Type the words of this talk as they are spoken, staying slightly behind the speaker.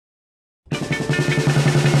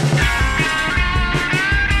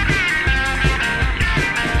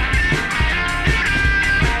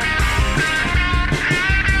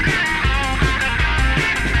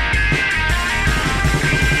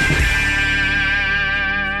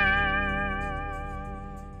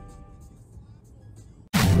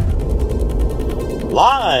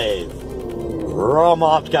live from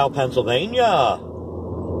Moscow, Pennsylvania.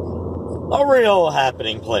 A real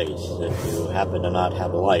happening place if you happen to not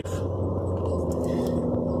have a life.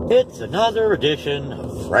 It's another edition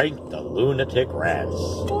of Frank the Lunatic Rants.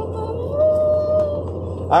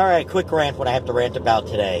 Alright, quick rant, what I have to rant about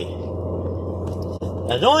today.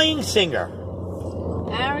 Annoying singer.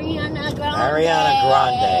 Ariara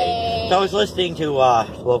Grande. So I was listening to a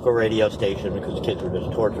local radio station because the kids were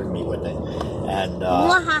just torturing me with it. And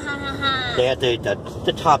they had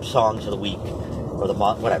the top songs of the week, or the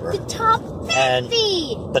month, whatever. The top 50! And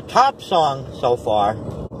the top song so far,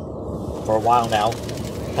 for a while now,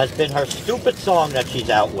 has been her stupid song that she's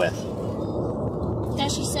out with.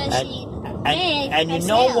 That she says she made and you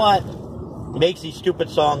know what makes these stupid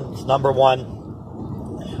songs number one?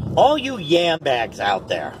 All you yam bags out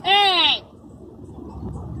there. Hey!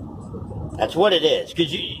 That's what it is.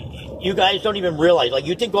 Because you guys don't even realize. Like,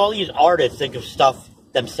 you think all these artists think of stuff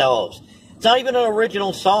themselves. It's not even an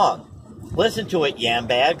original song. Listen to it, yam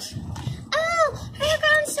bags. Oh,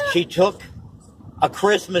 her song. She took a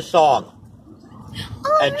Christmas song.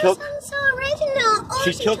 Oh, and her song's so original. Oh,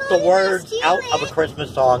 she took the words out of a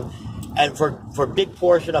Christmas song. And for a big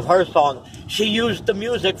portion of her song, she used the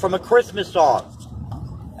music from a Christmas song.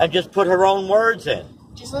 And just put her own words in.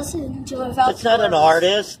 Just listen to her. That's not an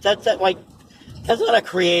artist. That's not a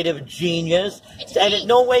creative genius. And in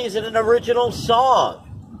no way is it an original song.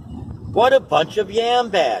 What a bunch of yam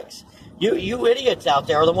bags. You idiots out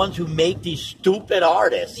there are the ones who make these stupid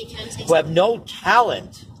artists who have no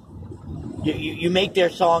talent. You make their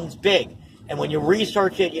songs big. And when you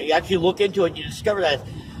research it, you actually look into it, you discover that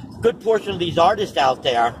a good portion of these artists out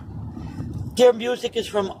there, their music is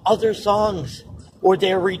from other songs. Or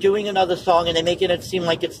they're redoing another song and they're making it seem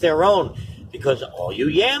like it's their own. Because all you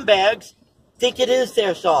yam bags think it is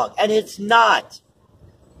their song. And it's not.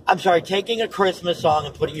 I'm sorry, taking a Christmas song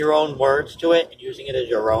and putting your own words to it and using it as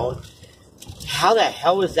your own. How the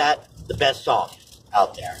hell is that the best song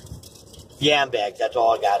out there? Yam bags, that's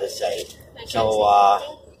all I gotta say. So,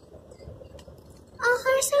 oh,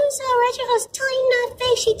 her song's so original. It's totally not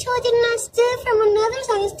fake. She totally did not steal from another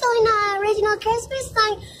song. It's totally not an original Christmas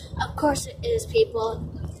song. Of course it is, people.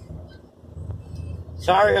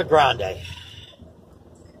 Ariara Grande.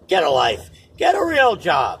 Get a life. Get a real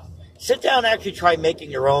job. Sit down and actually try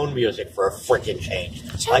making your own music for a frickin' change.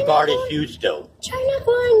 Like artists used to. Try not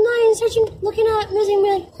going online and searching, looking at music and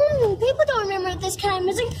be like, people don't remember this kind of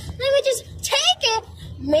music. Let me just take it,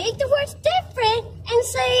 make the words different, and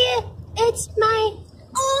say it's my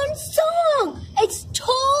own song. It's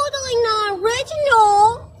totally not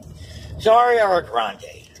original. Ariara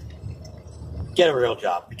Grande. Get a real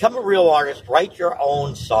job. Become a real artist. Write your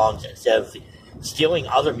own songs instead of stealing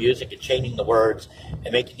other music and changing the words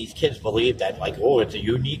and making these kids believe that, like, oh, it's a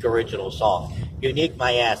unique original song. Unique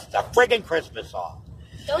my ass. It's a friggin' Christmas song.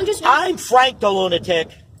 I'm Frank the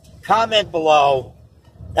Lunatic. Comment below.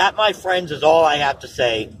 That, my friends, is all I have to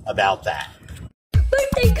say about that.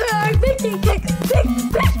 Birthday card, birthday card, birthday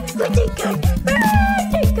card, birthday card,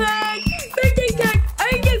 birthday card,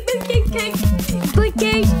 I get birthday card.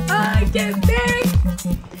 Birthdays are the best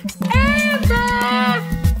ever.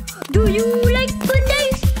 Do you like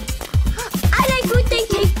birthdays? I like birthday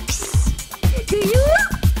cakes. Do you?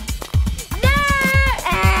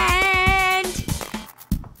 And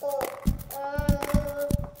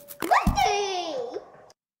birthday.